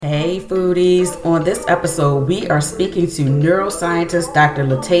Hey foodies, on this episode we are speaking to neuroscientist Dr.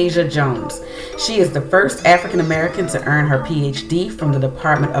 Lataisia Jones. She is the first African American to earn her Ph.D. from the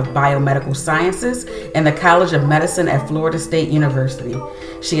Department of Biomedical Sciences and the College of Medicine at Florida State University.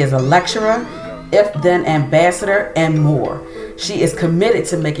 She is a lecturer, Ph.D. ambassador, and more. She is committed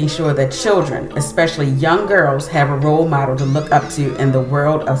to making sure that children, especially young girls, have a role model to look up to in the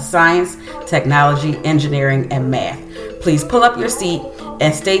world of science, technology, engineering, and math. Please pull up your seat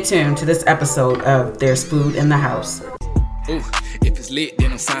and stay tuned to this episode of There's Food in the House. Ooh, if it's lit,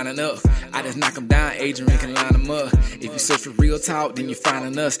 then I'm signing up. I just knock them down, Adrian can line them up. If you search for real talk, then you're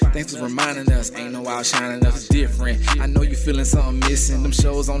finding us. Thanks for reminding us, ain't no outshining us, it's different. I know you feeling something missing. Them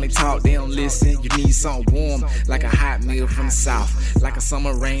shows only talk, they don't listen. You need something warm, like a hot meal from the south. Like a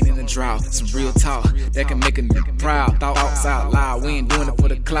summer rain in a drought. Some real talk, that can make a nigga proud. Thoughts out loud, we ain't doing it for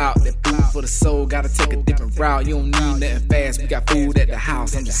the clout. That food for the soul, gotta take a different route. You don't need nothing fast, we got food at the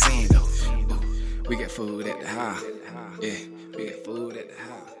house. I'm just saying though, we got food at the house. Yeah, we got food at the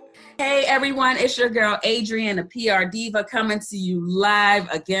house. Hey everyone, it's your girl Adrian, the PR Diva, coming to you live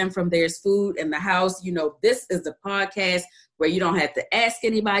again from There's Food in the House. You know, this is the podcast where you don't have to ask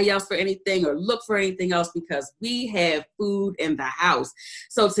anybody else for anything or look for anything else because we have food in the house.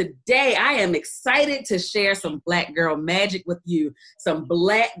 So today I am excited to share some Black girl magic with you, some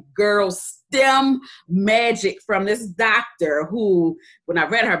Black girl STEM magic from this doctor who, when I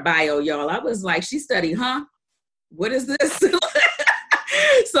read her bio, y'all, I was like, she studied, What is this?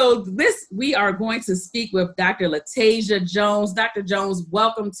 So we are going to speak with Dr. Lataisia Jones. Dr. Jones,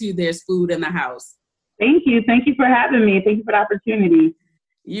 welcome to There's Food in the House. Thank you. Thank you for having me. Thank you for the opportunity.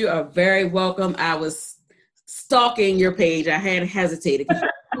 You are very welcome. I was stalking your page. I had hesitated because you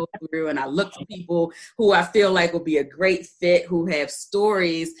go through and I looked for people who I feel like will be a great fit, who have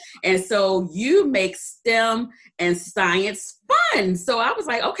stories. And so you make STEM and science fun. So I was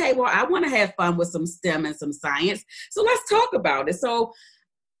like, okay, well, I want to have fun with some STEM and some science. So let's talk about it. So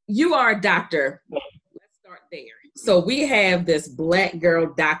you are a doctor. Let's start there. So we have this Black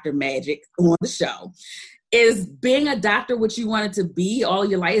girl doctor magic on the show. Is being a doctor what you wanted to be all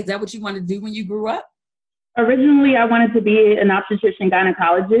your life? Is that what you wanted to do when you grew up? Originally, I wanted to be an obstetrician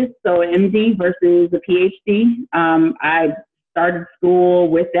gynecologist, so an MD versus a PhD. I started school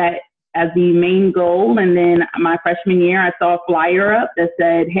with that as the main goal. And then my freshman year, I saw a flyer up that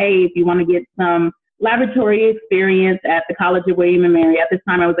said, hey, if you want to get some laboratory experience at the College of William and Mary. At this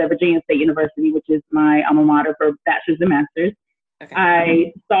time, I was at Virginia State University, which is my alma mater for bachelor's and master's. Okay.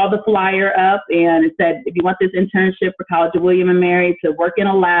 I saw the flyer up and it said, if you want this internship for College of William and Mary to work in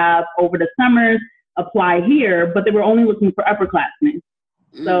a lab over the summers, apply here. But they were only looking for upperclassmen.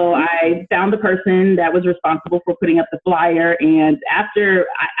 So I found the person that was responsible for putting up the flyer. And after,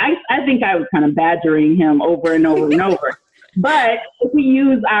 I think I was kind of badgering him over and over and over. But if we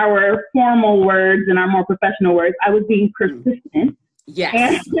use our formal words and our more professional words, I was being persistent.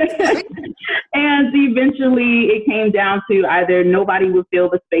 Yes. And eventually it came down to either nobody would fill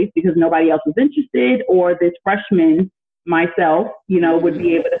the space because nobody else was interested, or this freshman, myself, would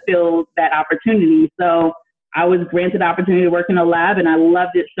be able to fill that opportunity. So I was granted the opportunity to work in a lab, and I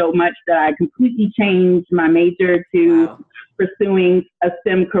loved it so much that I completely changed my major to pursuing a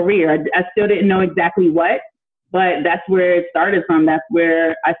STEM career. I still didn't know exactly what, but that's where it started from. That's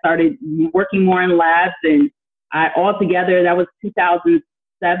where I started working more in labs, and altogether, that was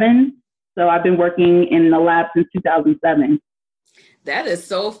 2007. So I've been working in the lab since 2007. That is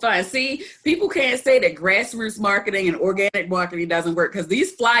so fun. See, people can't say that grassroots marketing and organic marketing doesn't work because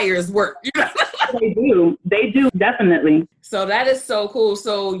these flyers work. They do. They do, definitely. So that is so cool.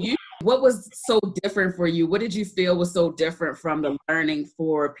 So what was so different for you? What did you feel was so different from the learning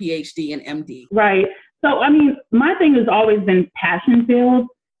for PhD and MD? Right. So, my thing has always been passion filled.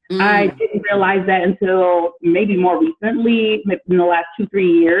 I didn't realize that until maybe more recently, in the last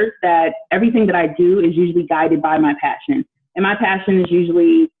 2-3 years, that everything that I do is usually guided by my passion. And my passion is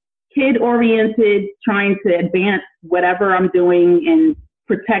usually kid-oriented, trying to advance whatever I'm doing and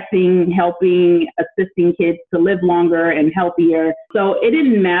protecting, helping, assisting kids to live longer and healthier. So it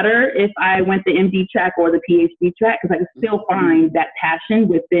didn't matter if I went the MD track or the PhD track, because I could still find that passion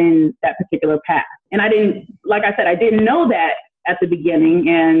within that particular path. And I didn't know that at the beginning.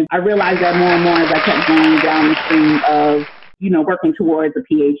 And I realized that more and more as I kept going down the stream of, working towards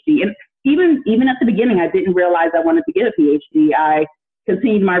a PhD. And even at the beginning, I didn't realize I wanted to get a PhD. I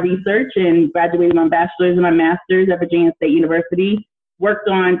continued my research and graduated my bachelor's and my master's at Virginia State University. Worked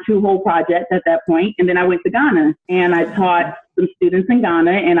on 2 whole projects at that point. And then I went to Ghana and I taught some students in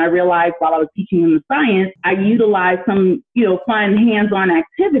Ghana. And I realized while I was teaching them the science, I utilized some, fun hands-on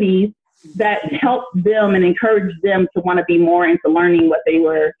activities that helped them and encouraged them to want to be more into learning what they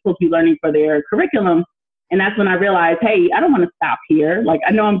were supposed to be learning for their curriculum. And that's when I realized, hey, I don't want to stop here. Like,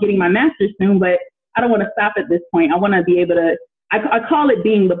 I know I'm getting my master's soon, but I don't want to stop at this point. I want to be able to, I call it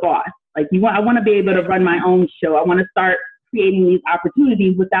being the boss. Like, I want to be able to run my own show. I want to start creating these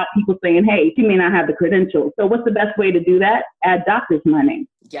opportunities without people saying, hey, she may not have the credentials. So what's the best way to do that? Add doctor to my name.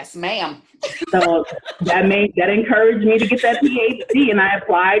 Yes, ma'am. So that encouraged me to get that Ph.D. and I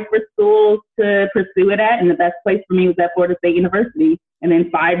applied for schools to pursue it at, and the best place for me was at Florida State University. And then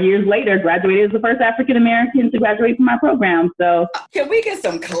 5 years later, graduated as the first African American to graduate from my program. So can we get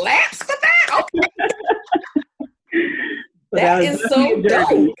some claps for that? Okay. So that is so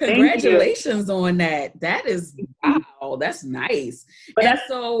dope. Congratulations on that. That is, wow, that's nice. But that's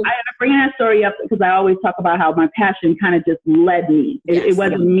so, I bring that story up because I always talk about how my passion kind of just led me. It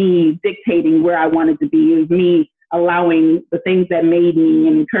wasn't me dictating where I wanted to be. It was me allowing the things that made me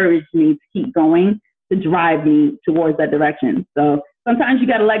and encouraged me to keep going to drive me towards that direction. So sometimes you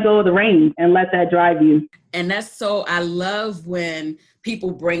got to let go of the reins and let that drive you. And that's so, I love when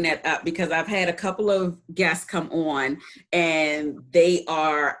people bring that up, because I've had a couple of guests come on and they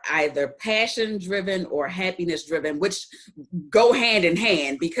are either passion driven or happiness driven, which go hand in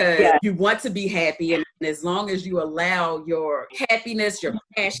hand, because you want to be happy. And as long as you allow your happiness, your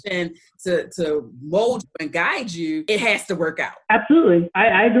passion to mold you and guide you, it has to work out. Absolutely.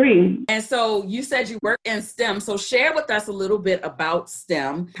 I agree. And so you said you work in STEM. So share with us a little bit about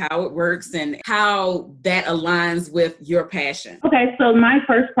STEM, how it works and how that aligns with your passion. Okay. So my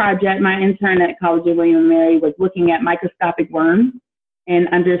first project, my intern at College of William & Mary, was looking at microscopic worms and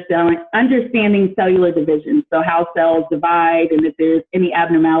understanding cellular division. So how cells divide, and if there's any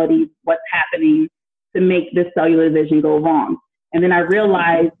abnormalities, what's happening to make this cellular division go wrong. And then I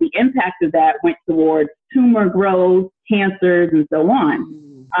realized the impact of that went towards tumor growth, cancers, and so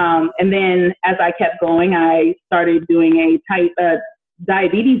on. And then as I kept going, I started doing a type of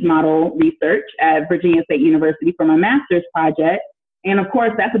diabetes model research at Virginia State University for my master's project. And of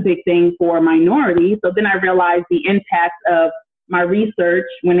course, that's a big thing for minorities. So then I realized the impact of my research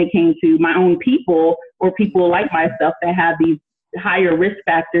when it came to my own people, or people like myself that have these higher risk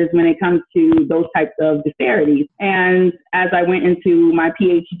factors when it comes to those types of disparities. And as I went into my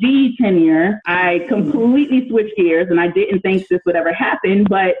Ph.D. tenure, I completely switched gears, and I didn't think this would ever happen,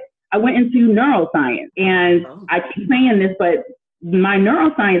 but I went into neuroscience. And I keep saying this, but my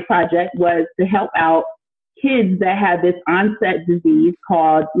neuroscience project was to help out kids that had this onset disease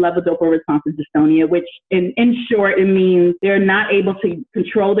called levodopa-responsive dystonia, which in short, it means they're not able to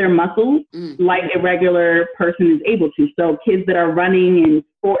control their muscles like a regular person is able to. So kids that are running and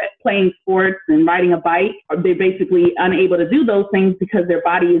playing sports and riding a bike, they're basically unable to do those things because their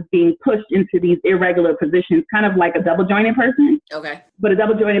body is being pushed into these irregular positions, kind of like a double-jointed person. Okay. But a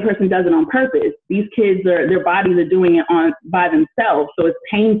double-jointed person does it on purpose. These kids, their bodies are doing it by themselves. So it's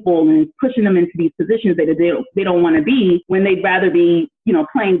painful and it's pushing them into these positions that they don't want to be, when they'd rather be,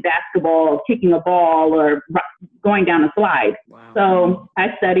 playing basketball, kicking a ball, or going down a slide. Wow. So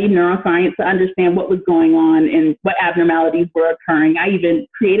I studied neuroscience to understand what was going on and what abnormalities were occurring. I even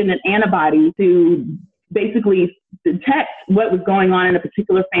created an antibody to basically detect what was going on in a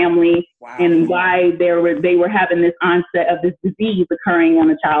particular family and why they were having this onset of this disease occurring on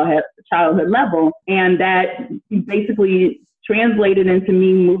a childhood level. And that basically translated into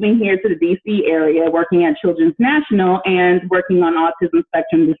me moving here to the DC area, working at Children's National and working on autism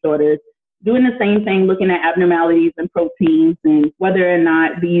spectrum disorders, doing the same thing, looking at abnormalities in proteins and whether or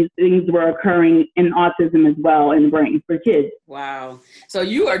not these things were occurring in autism as well in the brain for kids. Wow. So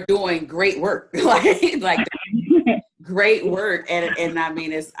you are doing great work, like great work. And I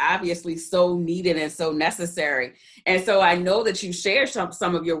mean, it's obviously so needed and so necessary. And so I know that you share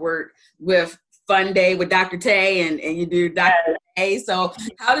some of your work with Fun Day with Dr. Tay and you do Dr. Tay. So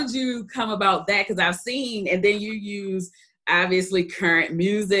how did you come about that? Because I've seen, and then you use obviously current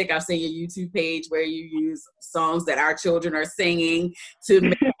music. I've seen your YouTube page where you use songs that our children are singing to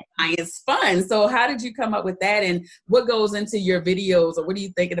make science fun. So how did you come up with that, and what goes into your videos, or what are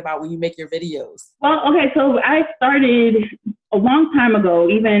you thinking about when you make your videos? Well, okay, so I started a long time ago,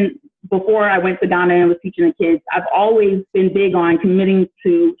 even before I went to Ghana and was teaching the kids. I've always been big on committing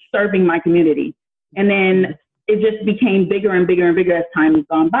to serving my community. And then it just became bigger and bigger and bigger as time has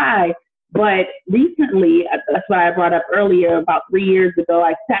gone by. But recently, that's what I brought up earlier, about 3 years ago,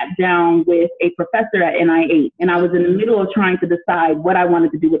 I sat down with a professor at NIH, and I was in the middle of trying to decide what I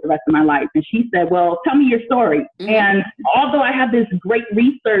wanted to do with the rest of my life. And she said, well, tell me your story. And although I have this great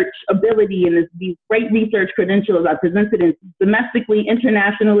research ability and these great research credentials, I presented it domestically,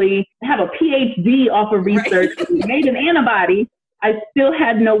 internationally, have a PhD off of research, made an antibody, I still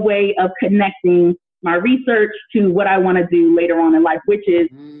had no way of connecting my research to what I want to do later on in life, which is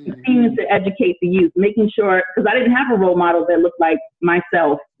continuing to educate the youth, making sure, because I didn't have a role model that looked like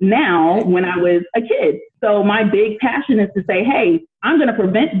myself now when I was a kid. So my big passion is to say, hey, I'm going to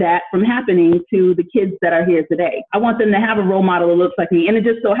prevent that from happening to the kids that are here today. I want them to have a role model that looks like me. And it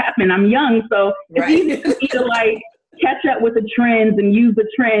just so happened, I'm young, so it's easy for me to like catch up with the trends and use the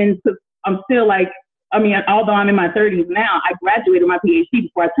trends, because I'm still like, although I'm in my 30s now, I graduated my Ph.D.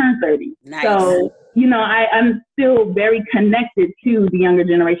 before I turned 30. Nice. So, I'm still very connected to the younger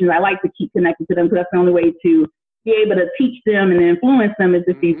generations. I like to keep connected to them because that's the only way to be able to teach them and influence them is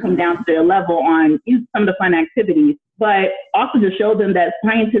if you come down to their level on some of the fun activities. But also to show them that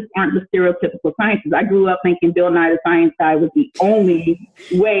scientists aren't the stereotypical scientists. I grew up thinking Bill Nye the Science Guy was the only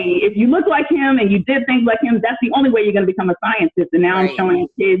way. If you look like him and you did things like him, that's the only way you're going to become a scientist. And now I'm showing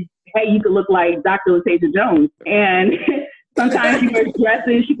kids, hey, you could look like Dr. Lataisia Jones. And sometimes she wears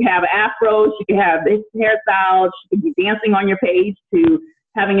dresses, she can have an afro, she can have this hairstyle, she can be dancing on your page, to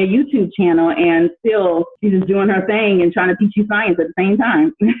having a YouTube channel, and still she's just doing her thing and trying to teach you science at the same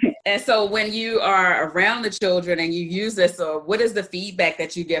time. And so when you are around the children and you use this, what is the feedback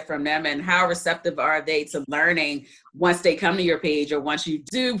that you get from them, and how receptive are they to learning once they come to your page, or once you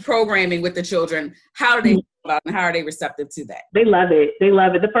do programming with the children? How do they feel about it, and how are they receptive to that? They love it. They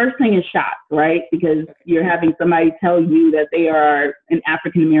love it. The first thing is shock, right? Because you're having somebody tell you that they are an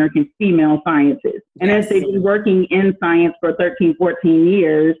African-American female scientist. And as they've been working in science for 13, 14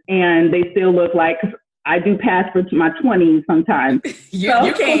 years, and they still look like, I do pass for my 20s sometimes. You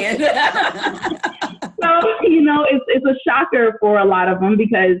can. So, it's a shocker for a lot of them,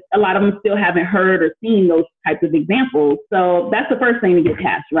 because a lot of them still haven't heard or seen those types of examples. So that's the first thing to get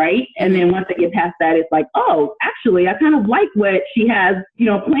past, right? And then once they get past that, it's like, oh, actually, I kind of like what she has,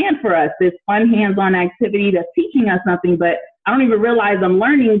 planned for us, this fun hands-on activity that's teaching us something, but I don't even realize I'm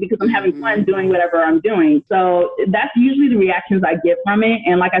learning because I'm having fun doing whatever I'm doing. So that's usually the reactions I get from it.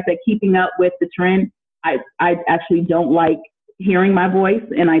 And like I said, keeping up with the trend, I actually don't like hearing my voice,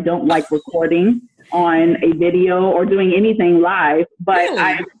 and I don't like recording on a video or doing anything live, but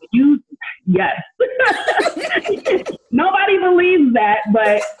really? Yes. Nobody believes that,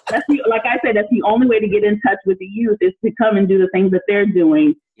 but like I said, that's the only way to get in touch with the youth, is to come and do the things that they're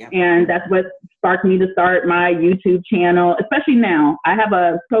doing. Yep. And that's what sparked me to start my YouTube channel, especially now. I have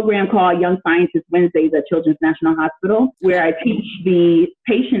a program called Young Scientist Wednesdays at Children's National Hospital, where I teach the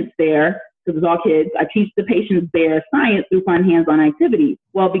patients there, because it's all kids, I teach the patients their science through fun hands-on activities.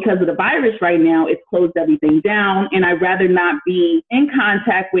 Well, because of the virus right now, it's closed everything down, and I'd rather not be in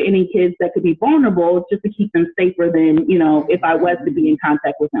contact with any kids that could be vulnerable, just to keep them safer than, if I was to be in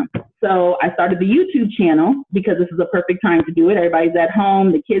contact with them. So I started the YouTube channel because this is a perfect time to do it. Everybody's at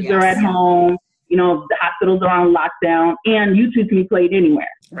home, the kids are at home, the hospitals are on lockdown, and YouTube can be played anywhere.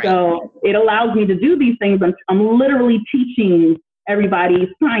 Right. So it allows me to do these things. I'm literally teaching everybody's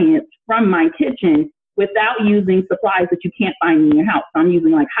science from my kitchen without using supplies that you can't find in your house. So I'm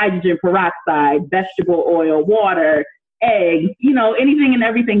using like hydrogen peroxide, vegetable oil, water, eggs, anything and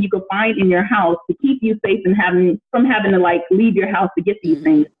everything you could find in your house to keep you safe and from having to like leave your house to get these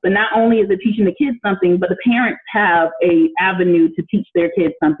things. But not only is it teaching the kids something, but the parents have a avenue to teach their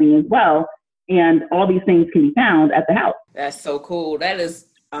kids something as well. And all these things can be found at the house. That's so cool. That is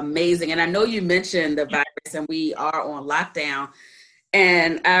amazing. And I know you mentioned the virus and we are on lockdown.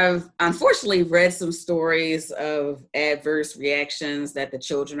 And I've unfortunately read some stories of adverse reactions that the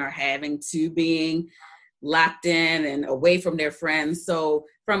children are having to being locked in and away from their friends. So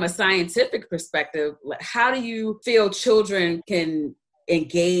from a scientific perspective, how do you feel children can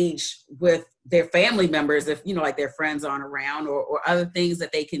engage with their family members if, like their friends aren't around, or other things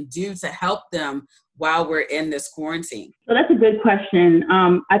that they can do to help them while we're in this quarantine? So that's a good question.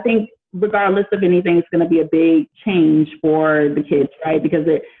 I think regardless of anything, it's going to be a big change for the kids, right? Because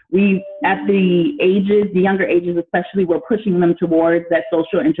at the younger ages especially, we're pushing them towards that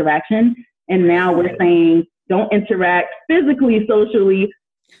social interaction. And now we're saying, don't interact physically, socially,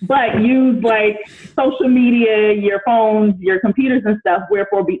 but use like social media, your phones, your computers and stuff.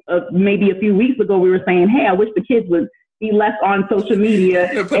 Wherefore, maybe a few weeks ago, we were saying, hey, I wish the kids would be less on social media.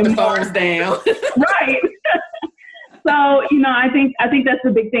 Put the phones down. Right. So, I think that's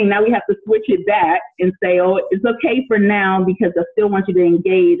the big thing. Now we have to switch it back and say, oh, it's okay for now because I still want you to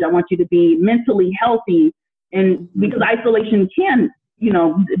engage. I want you to be mentally healthy. And because isolation can,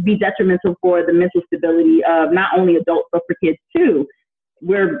 be detrimental for the mental stability of not only adults, but for kids too.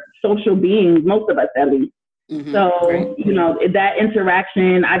 We're social beings, most of us at least. Mm-hmm. So, that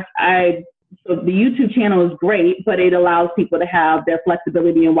interaction, so the YouTube channel is great, but it allows people to have their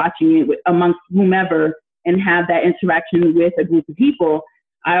flexibility in watching it amongst whomever and have that interaction with a group of people.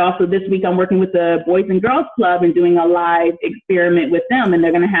 I also, this week, I'm working with the Boys and Girls Club and doing a live experiment with them. And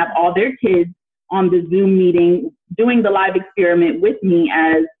they're going to have all their kids on the Zoom meeting doing the live experiment with me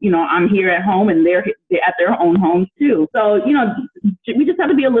as, I'm here at home and they're at their own homes too. So, we just have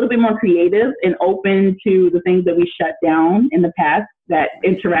to be a little bit more creative and open to the things that we shut down in the past, that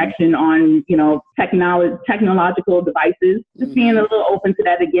interaction on, technological devices, just being a little open to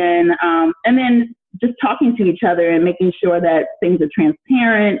that again. And then just talking to each other and making sure that things are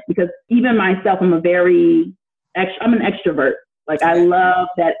transparent, because even myself, I'm an extrovert. Like, I love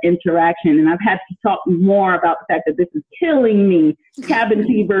that interaction, and I've had to talk more about the fact that this is killing me. Cabin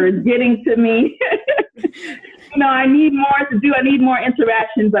fever is getting to me. I need more to do. I need more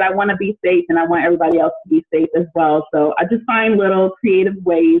interaction, but I want to be safe, and I want everybody else to be safe as well. So I just find little creative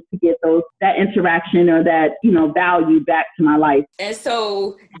ways to get that interaction or that, value back to my life. And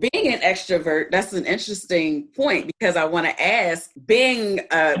so being an extrovert, that's an interesting point, because I want to ask, being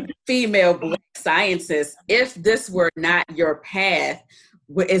a female Black scientist, if this were not your path,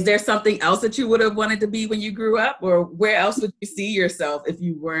 is there something else that you would have wanted to be when you grew up, or where else would you see yourself if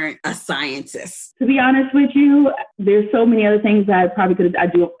you weren't a scientist? To be honest with you, there's so many other things that I probably could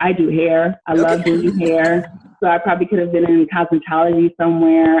have. I do hair. I love doing hair. So I probably could have been in cosmetology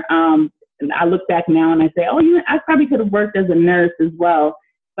somewhere. And I look back now and I say, I probably could have worked as a nurse as well.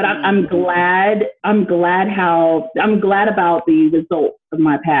 But I'm glad about the result of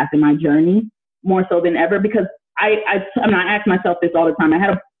my path and my journey more so than ever, because I ask myself this all the time.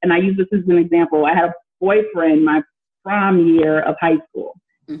 I use this as an example. I had a boyfriend my prom year of high school.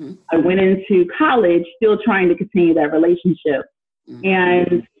 Mm-hmm. I went into college still trying to continue that relationship. Mm-hmm.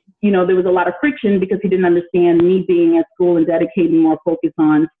 And, there was a lot of friction because he didn't understand me being at school and dedicating more focus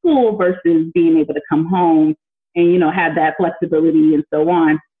on school versus being able to come home and, have that flexibility and so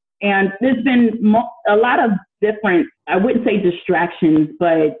on. And there's been a lot of different, I wouldn't say distractions,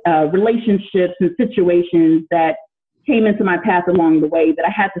 but relationships and situations that came into my path along the way that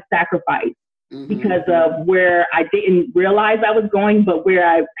I had to sacrifice because of where I didn't realize I was going, but where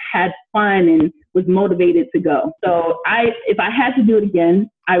I had fun and was motivated to go. So if I had to do it again,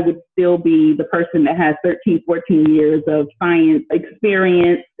 I would still be the person that has 13, 14 years of science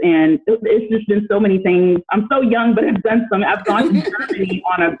experience. And it's just been so many things. I'm so young, but I've gone to Germany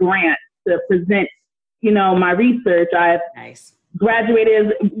on a grant to present, my research. I've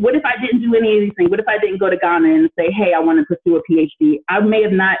graduated. What if I didn't do any of these things? What if I didn't go to Ghana and say, hey, I want to pursue a Ph.D.? I may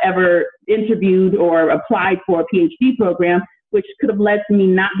have not ever interviewed or applied for a Ph.D. program, which could have led to me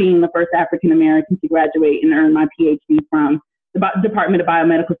not being the first African-American to graduate and earn my Ph.D. from the Department of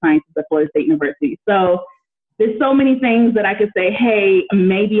Biomedical Sciences at Florida State University. So there's so many things that I could say, hey,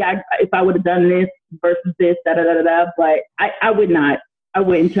 maybe if I would have done this versus this, but I would not. I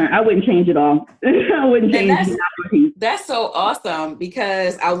wouldn't change it all. I wouldn't change it. That's so awesome,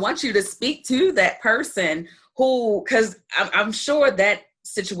 because I want you to speak to that person because I'm sure that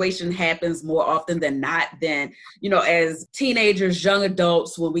situation happens more often than not. Then, as teenagers, young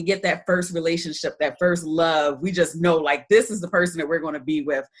adults, when we get that first relationship, that first love, we just know, like, this is the person that we're going to be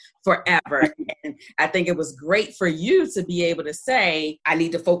with forever. And I think it was great for you to be able to say, I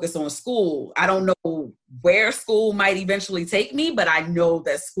need to focus on school. I don't know where school might eventually take me, but I know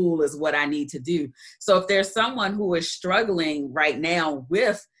that school is what I need to do. So if there's someone who is struggling right now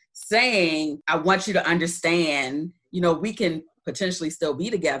with saying, I want you to understand, we can potentially still be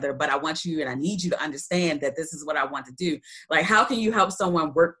together, but I want you and I need you to understand that this is what I want to do. Like, how can you help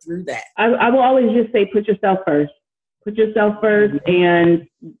someone work through that? I will always just say, put yourself first. Put yourself first, and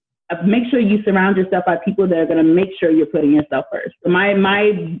make sure you surround yourself by people that are going to make sure you're putting yourself first. My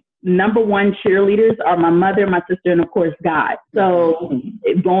number one cheerleaders are my mother, my sister, and of course, God. So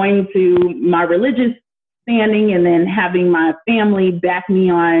going to my religious standing and then having my family back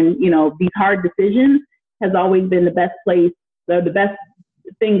me on, these hard decisions has always been the best place. The best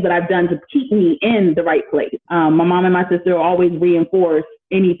things that I've done to keep me in the right place. My mom and my sister always reinforce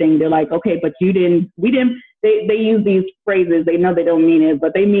anything. They're like, okay, but they use these phrases. They know they don't mean it,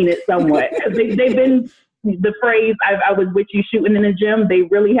 but they mean it somewhat. They've been the phrase, I was with you shooting in the gym. They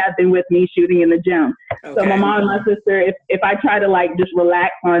really have been with me shooting in the gym. Okay. So my mom and my sister, if I try to just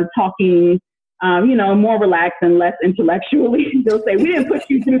relax on talking, more relaxed and less intellectually, they'll say, we didn't put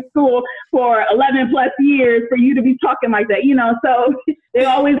you through school for 11 plus years for you to be talking like that, so they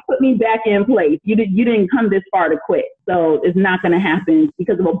always put me back in place. You didn't come this far to quit. So it's not going to happen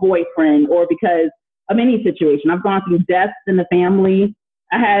because of a boyfriend or because of any situation. I've gone through deaths in the family.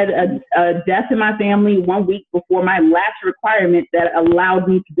 I had a death in my family 1 week before my last requirement that allowed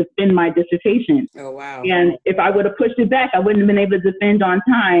me to defend my dissertation. Oh, wow. And if I would have pushed it back, I wouldn't have been able to defend on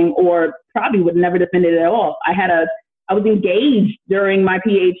time, or probably would have never defended at all. I was engaged during my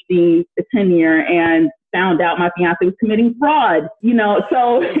Ph.D. tenure and found out my fiance was committing fraud,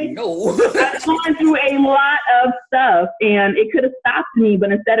 so No. I've gone through a lot of stuff, and it could have stopped me,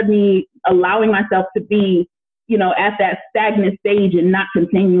 but instead of me allowing myself to be, at that stagnant stage and not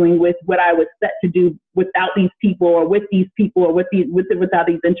continuing with what I was set to do without these people or with these people or without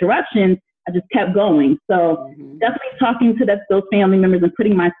these interruptions, I just kept going. So definitely talking to those family members and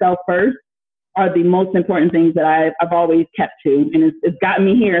putting myself first are the most important things that I've always kept to. And it's gotten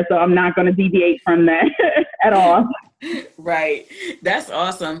me here, so I'm not going to deviate from that at all. Right. That's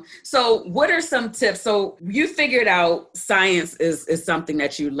awesome. So what are some tips? So you figured out science is something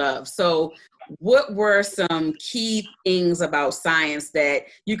that you love. So what were some key things about science that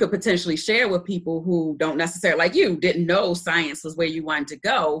you could potentially share with people who don't necessarily, like you, didn't know science was where you wanted to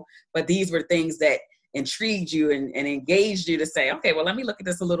go, but these were things that intrigued you and engaged you to say, okay, well, let me look at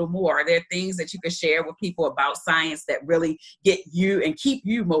this a little more. Are there things that you could share with people about science that really get you and keep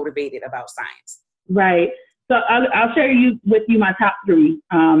you motivated about science? Right. So I'll share with you my top three.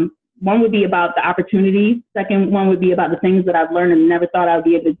 One would be about the opportunities. Second one would be about the things that I've learned and never thought I would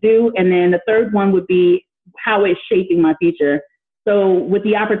be able to do. And then the third one would be how it's shaping my future. So with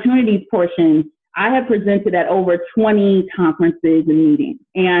the opportunities portion, I have presented at over 20 conferences and meetings.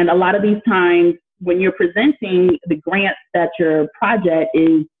 And a lot of these times when you're presenting the grants that your project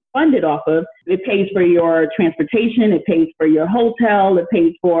is funded off of, it pays for your transportation, it pays for your hotel, it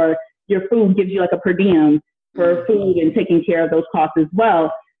pays for your food, gives you like a per diem for food and taking care of those costs as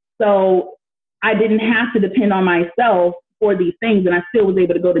well. So I didn't have to depend on myself for these things. And I still was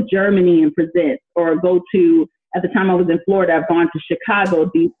able to go to Germany and present, or go to, at the time I was in Florida, I've gone to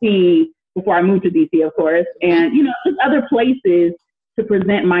Chicago, DC, before I moved to DC, of course, and, just other places to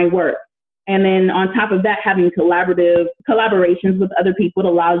present my work. And then on top of that, having collaborations with other people, it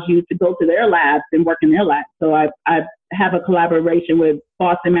allows you to go to their labs and work in their labs. So I have a collaboration with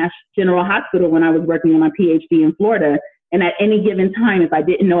Boston Mass General Hospital when I was working on my PhD in Florida. And at any given time, if I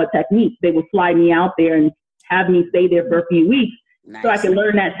didn't know a technique, they would fly me out there and have me stay there for a few weeks. Nice. So I could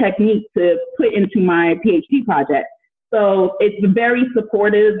learn that technique to put into my PhD project. So it's a very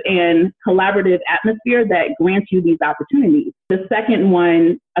supportive and collaborative atmosphere that grants you these opportunities. The second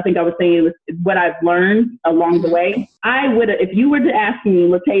one, I think I would say, was what I've learned along the way. If you were to ask me,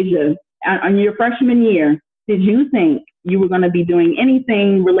 Lataisia, on your freshman year, did you think you were going to be doing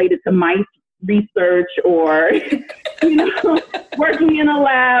anything related to mice research or, working in a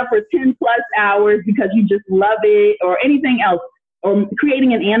lab for 10 plus hours because you just love it, or anything else, or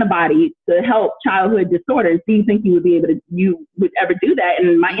creating an antibody to help childhood disorders? Do you think you would ever do that?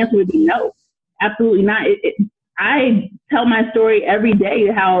 And my answer would be no, absolutely not. I tell my story every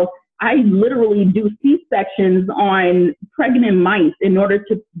day, how I literally do C-sections on pregnant mice in order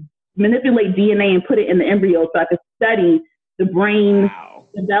to manipulate DNA and put it in the embryo so I could study the brain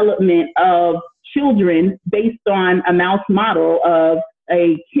development of children based on a mouse model of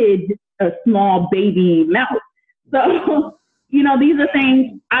a small baby mouse. So, these are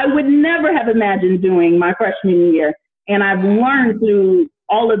things I would never have imagined doing my freshman year. And I've learned through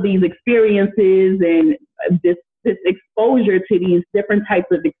all of these experiences, and this exposure to these different types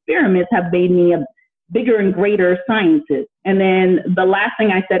of experiments have made me a bigger and greater scientist. And then the last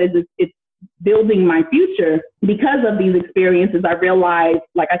thing I said is it's building my future. Because of these experiences, I realized,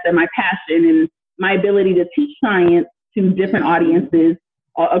 like I said, my passion and my ability to teach science to different audiences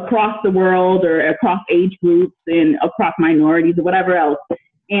across the world, or across age groups and across minorities or whatever else.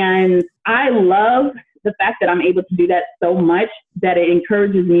 And I love the fact that I'm able to do that so much that it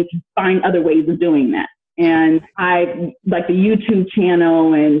encourages me to find other ways of doing that. And I like the YouTube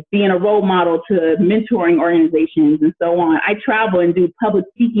channel and being a role model to mentoring organizations and so on. I travel and do public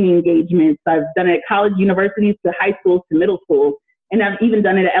speaking engagements. I've done it at college, universities, to high schools, to middle schools. And I've even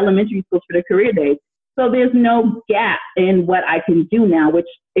done it at elementary schools for the career day. So there's no gap in what I can do now, which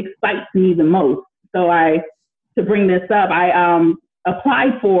excites me the most. So to bring this up, I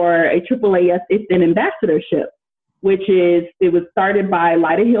applied for a AAAS. It's an ambassadorship, it was started by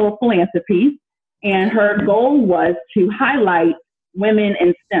Lyda Hill Philanthropy. And her goal was to highlight women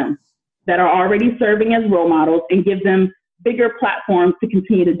in STEM that are already serving as role models and give them bigger platforms to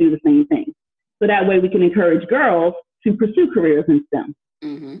continue to do the same thing. So that way we can encourage girls to pursue careers in STEM.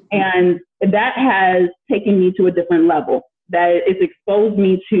 Mm-hmm. And that has taken me to a different level. That it's exposed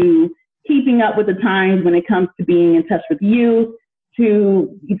me to keeping up with the times when it comes to being in touch with youth,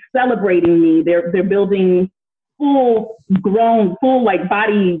 to celebrating me. They're building full grown, full like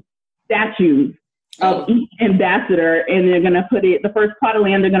body statues of each ambassador, and they're going to put it, the first plot of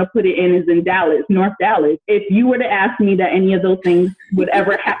land they're going to put it in is in Dallas, North Dallas. If you were to ask me that any of those things would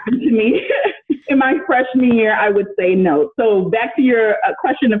ever happen to me in my freshman year, I would say no. So back to your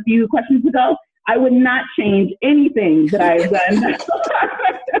question a few questions ago, I would not change anything that I've done.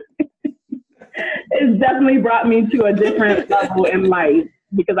 It's definitely brought me to a different level in life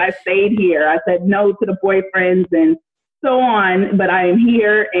because I stayed here. I said no to the boyfriends and so on, but I am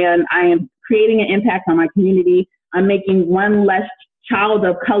here and I am creating an impact on my community. I'm making one less child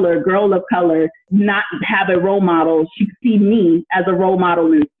of color, girl of color, not have a role model. She can see me as a role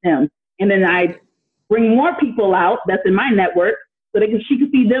model in STEM. And then I bring more people out that's in my network so that she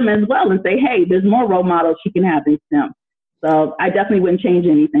can see them as well and say, hey, there's more role models she can have in STEM. So I definitely wouldn't change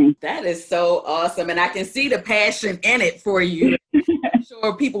anything. That is so awesome. And I can see the passion in it for you. I'm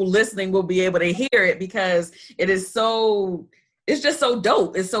sure people listening will be able to hear it because it is so, it's just so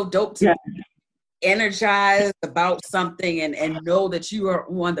dope. It's so dope to be energized about something and know that you are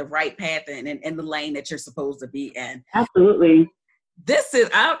on the right path and in the lane that you're supposed to be in. Absolutely. This is,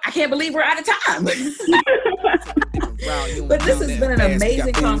 I can't believe we're out of time. But this has been an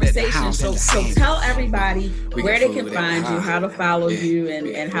amazing conversation. So tell everybody where they can find you, how to follow you,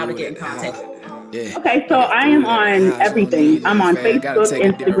 and how to get in contact with you. Okay, so I am on everything. I'm on Facebook,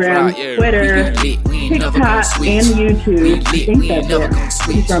 Instagram, Twitter, TikTok, and YouTube. I think that's it. I'm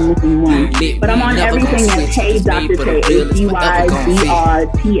sure I'm missing one. But I'm on everything at Hey Dr. Tay,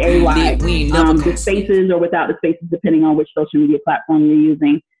 HEYDRTAY. The spaces or without the spaces, depending on which social media platform you're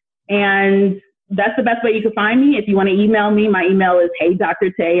using. And that's the best way you can find me. If you want to email me, my email is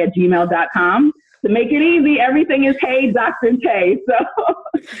heydrtay@gmail.com. To make it easy, everything is Hey Dr. Tay. So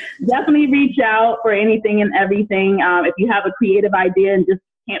definitely reach out for anything and everything. If you have a creative idea and just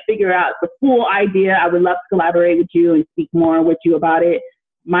can't figure out the full idea, I would love to collaborate with you and speak more with you about it.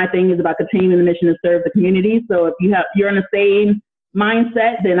 My thing is about continuing the mission to serve the community. So if you're in the same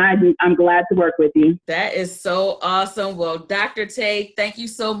mindset, then I'm glad to work with you. That is so awesome. Well, Dr. Tay, thank you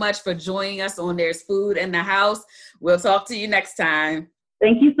so much for joining us on There's Food in the House. We'll talk to you next time.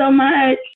 Thank you so much.